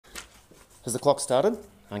Has the clock started?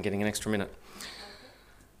 I'm getting an extra minute.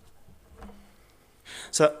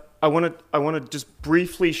 So I want to just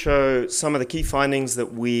briefly show some of the key findings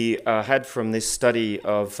that we had from this study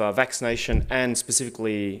of vaccination and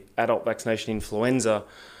specifically adult vaccination influenza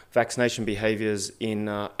vaccination behaviours in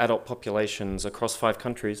adult populations across 5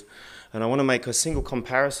 countries. And I want to make a single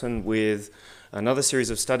comparison with another series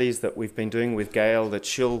of studies that we've been doing with Gail that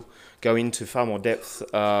she'll go into far more depth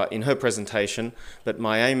in her presentation. But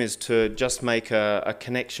my aim is to just make a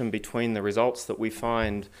connection between the results that we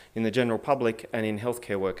find in the general public and in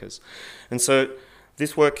healthcare workers. And so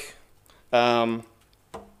this work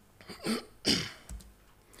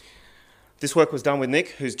this work was done with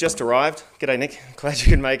Nick, who's just arrived. G'day, Nick. Glad you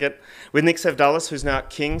could make it. With Nick Sevdalis, who's now at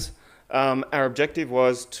King's. Our objective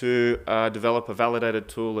was to develop a validated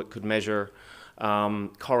tool that could measure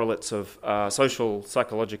correlates of social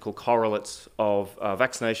psychological correlates of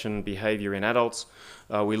vaccination behaviour in adults.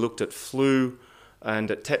 We looked at flu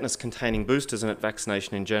and at tetanus-containing boosters and at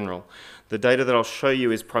vaccination in general. The data that I'll show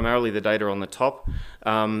you is primarily the data on the top.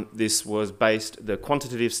 This was based, the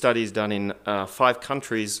quantitative studies done in 5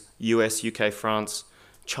 countries, US, UK, France,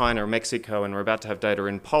 China, Mexico, and we're about to have data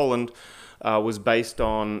in Poland, was based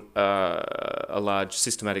on a large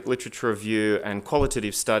systematic literature review and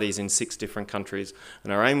qualitative studies in 6 different countries.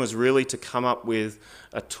 And our aim was really to come up with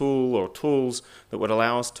a tool or tools that would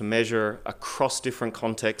allow us to measure across different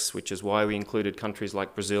contexts, which is why we included countries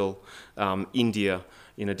like Brazil, India,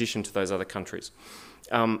 in addition to those other countries.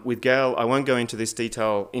 With Gail, I won't go into this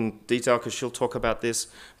in detail because she'll talk about this,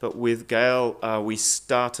 but with Gail, we've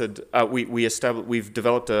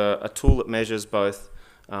developed a tool that measures both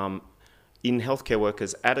in healthcare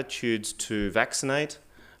workers' attitudes to vaccinate,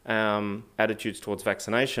 attitudes towards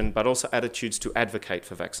vaccination, but also attitudes to advocate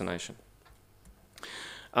for vaccination.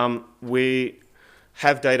 We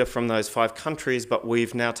have data from those 5 countries, but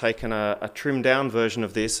we've now taken a trimmed down version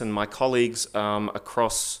of this, and my colleagues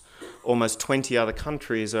across almost 20 other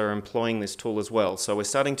countries are employing this tool as well. So we're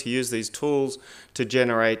starting to use these tools to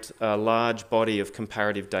generate a large body of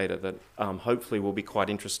comparative data that hopefully will be quite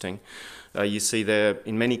interesting. You see there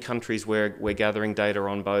in many countries where we're gathering data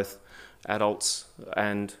on both adults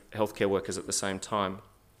and healthcare workers at the same time.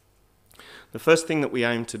 The first thing that we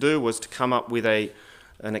aimed to do was to come up with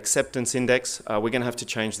an acceptance index. We're going to have to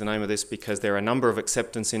change the name of this because there are a number of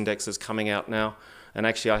acceptance indexes coming out now, and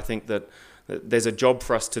actually I think that there's a job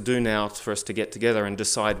for us to do now for us to get together and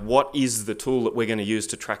decide what is the tool that we're going to use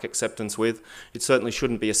to track acceptance with. It certainly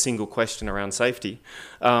shouldn't be a single question around safety.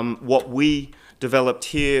 What we developed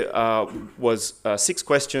here was 6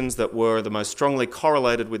 questions that were the most strongly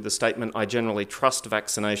correlated with the statement, I generally trust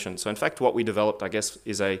vaccination. So in fact what we developed, I guess,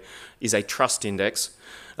 is a trust index.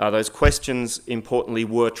 Those questions, importantly,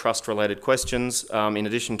 were trust-related questions. In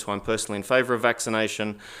addition to I'm personally in favour of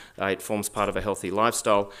vaccination, it forms part of a healthy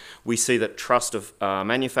lifestyle. We see that trust of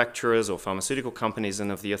manufacturers or pharmaceutical companies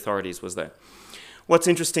and of the authorities was there. What's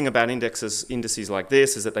interesting about indices like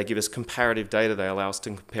this is that they give us comparative data. They allow us to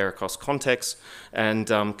compare across contexts, and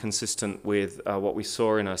consistent with what we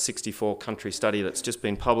saw in a 64-country study that's just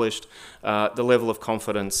been published, the level of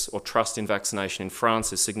confidence or trust in vaccination in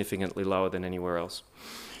France is significantly lower than anywhere else.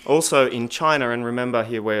 Also in China, and remember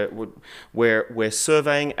here we're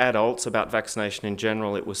surveying adults about vaccination in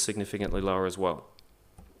general, it was significantly lower as well.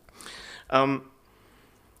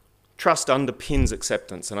 Trust underpins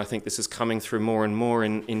acceptance, and I think this is coming through more and more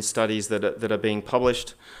in studies that are being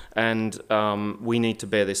published, and we need to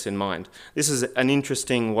bear this in mind. This is an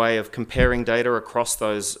interesting way of comparing data across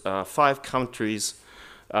those 5 countries,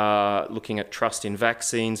 looking at trust in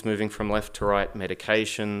vaccines, moving from left to right,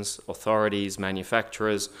 medications, authorities,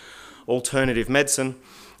 manufacturers, alternative medicine.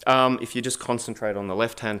 If you just concentrate on the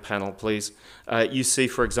left-hand panel, please, you see,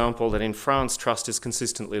 for example, that in France, trust is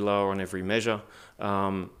consistently lower on every measure,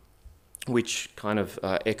 which kind of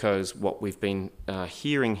echoes what we've been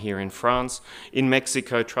hearing here in France. In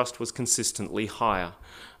Mexico, trust was consistently higher.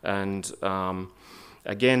 And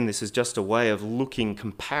again, this is just a way of looking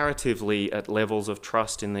comparatively at levels of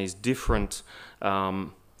trust in these different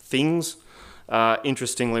things.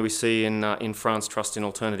 Interestingly, we see in France, trust in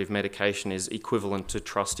alternative medication is equivalent to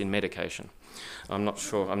trust in medication. I'm not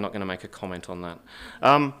sure, I'm not going to make a comment on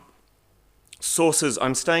that. Sources,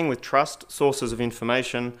 I'm staying with trust, sources of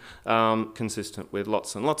information, consistent with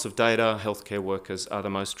lots and lots of data. Healthcare workers are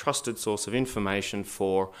the most trusted source of information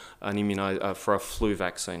for for a flu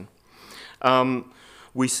vaccine.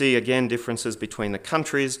 We see, again, differences between the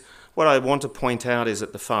countries. What I want to point out is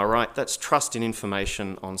at the far right, that's trust in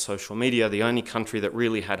information on social media. The only country that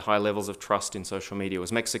really had high levels of trust in social media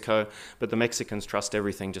was Mexico, but the Mexicans trust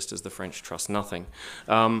everything just as the French trust nothing.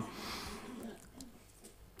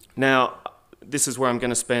 Now, this is where I'm going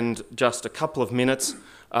to spend just a couple of minutes.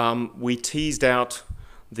 We teased out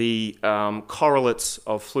the correlates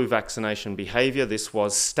of flu vaccination behaviour. This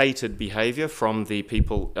was stated behaviour from the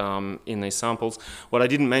people in these samples. What I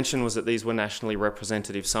didn't mention was that these were nationally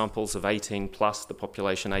representative samples of 18 plus, the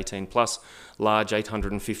population 18 plus, large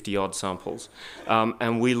 850 odd samples.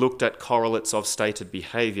 And we looked at correlates of stated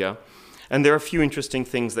behaviour. And there are a few interesting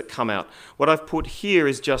things that come out. What I've put here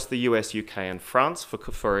is just the US, UK and France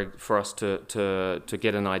for us to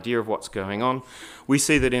get an idea of what's going on. We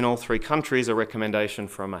see that in all three countries, a recommendation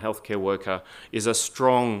from a healthcare worker is a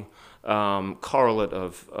strong correlate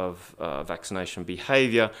of vaccination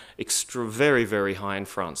behaviour, very, very high in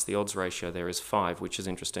France. The odds ratio there is 5, which is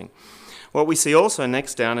interesting. What we see also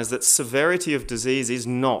next down is that severity of disease is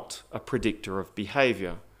not a predictor of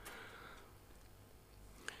behaviour.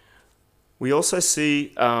 We also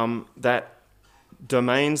see that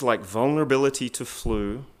domains like vulnerability to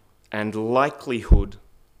flu and likelihood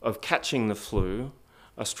of catching the flu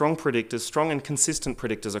are strong predictors, strong and consistent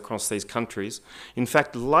predictors across these countries. In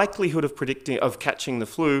fact, likelihood of catching the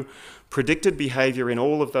flu predicted behaviour in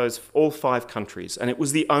all 5 countries, and it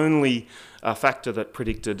was the only factor that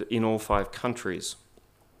predicted in all 5 countries.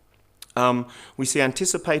 We see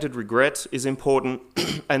anticipated regret is important,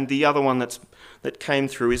 and the other one that came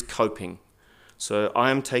through is coping. So I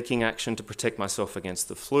am taking action to protect myself against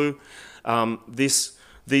the flu.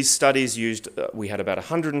 These studies used, we had about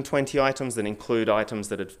 120 items that include items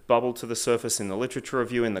that had bubbled to the surface in the literature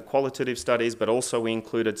review in the qualitative studies, but also we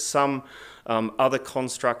included some other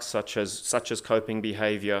constructs such as coping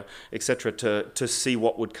behaviour, etc., to see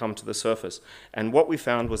what would come to the surface. And what we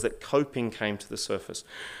found was that coping came to the surface.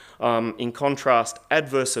 In contrast,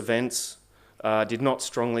 adverse events did not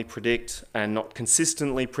strongly predict and not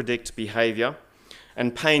consistently predict behaviour,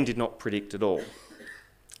 and pain did not predict at all.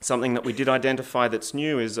 Something that we did identify that's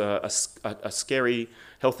new is a scary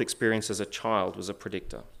health experience as a child was a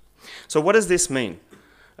predictor. So what does this mean?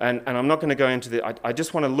 And I'm not going to go into I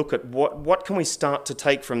just want to look at what can we start to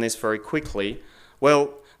take from this very quickly.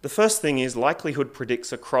 Well, the first thing is likelihood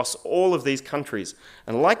predicts across all of these countries,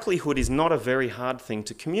 and likelihood is not a very hard thing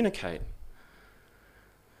to communicate.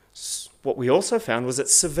 What we also found was that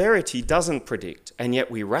severity doesn't predict, and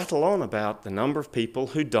yet we rattle on about the number of people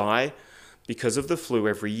who die because of the flu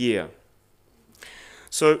every year.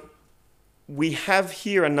 So we have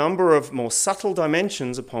here a number of more subtle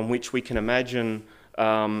dimensions upon which we can imagine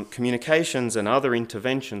communications and other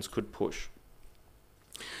interventions could push.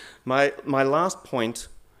 My last point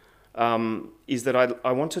is that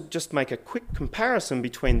I want to just make a quick comparison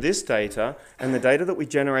between this data and the data that we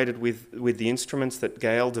generated with the instruments that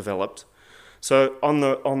Gail developed. So on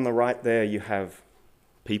the right there you have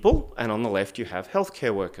people, and on the left you have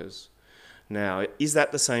healthcare workers. Now, is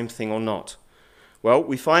that the same thing or not? Well,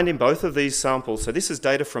 we find in both of these samples, so this is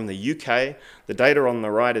data from the UK, the data on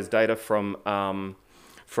the right is data from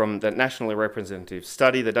the nationally representative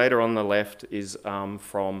study. The data on the left is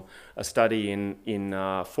from a study in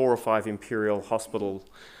 4 or 5 Imperial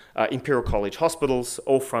College hospitals,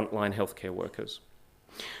 all frontline healthcare workers.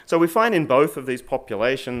 So we find in both of these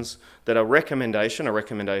populations that a recommendation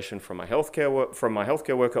from my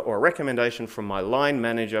healthcare worker or a recommendation from my line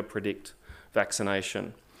manager predict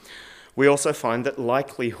vaccination. We also find that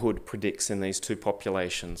likelihood predicts in these two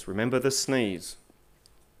populations. Remember the sneeze.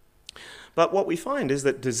 But what we find is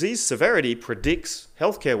that disease severity predicts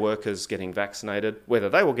healthcare workers getting vaccinated, whether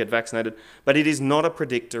they will get vaccinated, but it is not a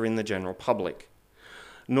predictor in the general public.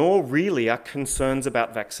 Nor really are concerns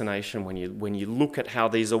about vaccination when you look at how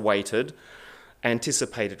these are weighted.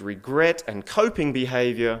 Anticipated regret and coping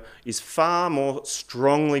behaviour is far more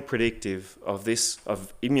strongly predictive of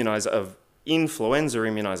influenza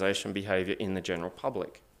immunisation behaviour in the general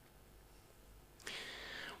public.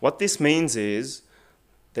 What this means is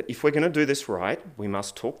that if we're going to do this right, we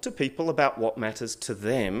must talk to people about what matters to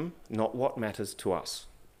them, not what matters to us.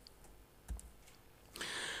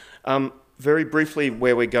 Very briefly,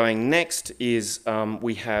 where we're going next is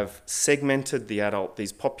we have segmented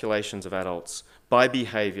these populations of adults by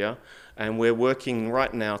behaviour, and we're working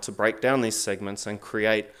right now to break down these segments and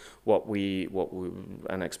create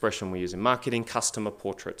an expression we use in marketing, customer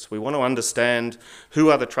portraits. We want to understand who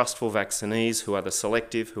are the trustful vaccinees, who are the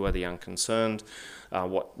selective, who are the unconcerned,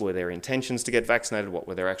 what were their intentions to get vaccinated, what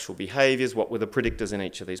were their actual behaviours, what were the predictors in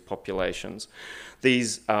each of these populations.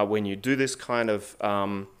 These, when you do this,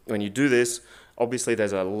 obviously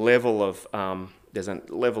there's a level of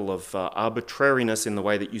arbitrariness in the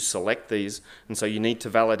way that you select these, and so you need to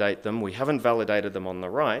validate them. We haven't validated them on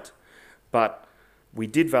the right, but we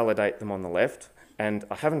did validate them on the left, And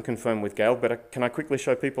I haven't confirmed with Gail, but can I quickly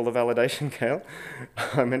show people the validation, Gail?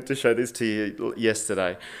 I meant to show this to you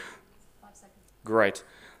yesterday. 5 seconds. Great.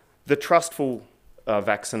 The trustful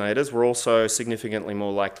vaccinators were also significantly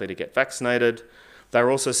more likely to get vaccinated. They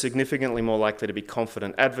were also significantly more likely to be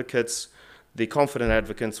confident advocates. The confident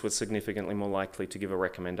advocates were significantly more likely to give a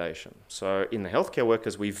recommendation. So in the healthcare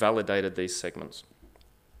workers, we validated these segments.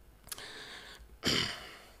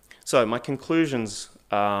 So my conclusions,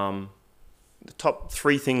 the top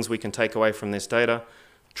 3 things we can take away from this data.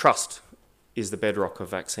 Trust is the bedrock of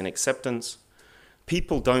vaccine acceptance.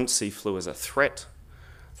 People don't see flu as a threat.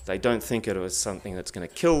 They don't think it as something that's going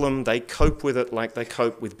to kill them. They cope with it like they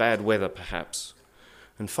cope with bad weather, perhaps.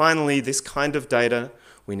 And finally, this kind of data,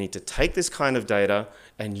 we need to take this kind of data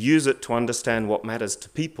and use it to understand what matters to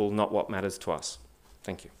people, not what matters to us.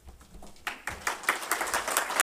 Thank you.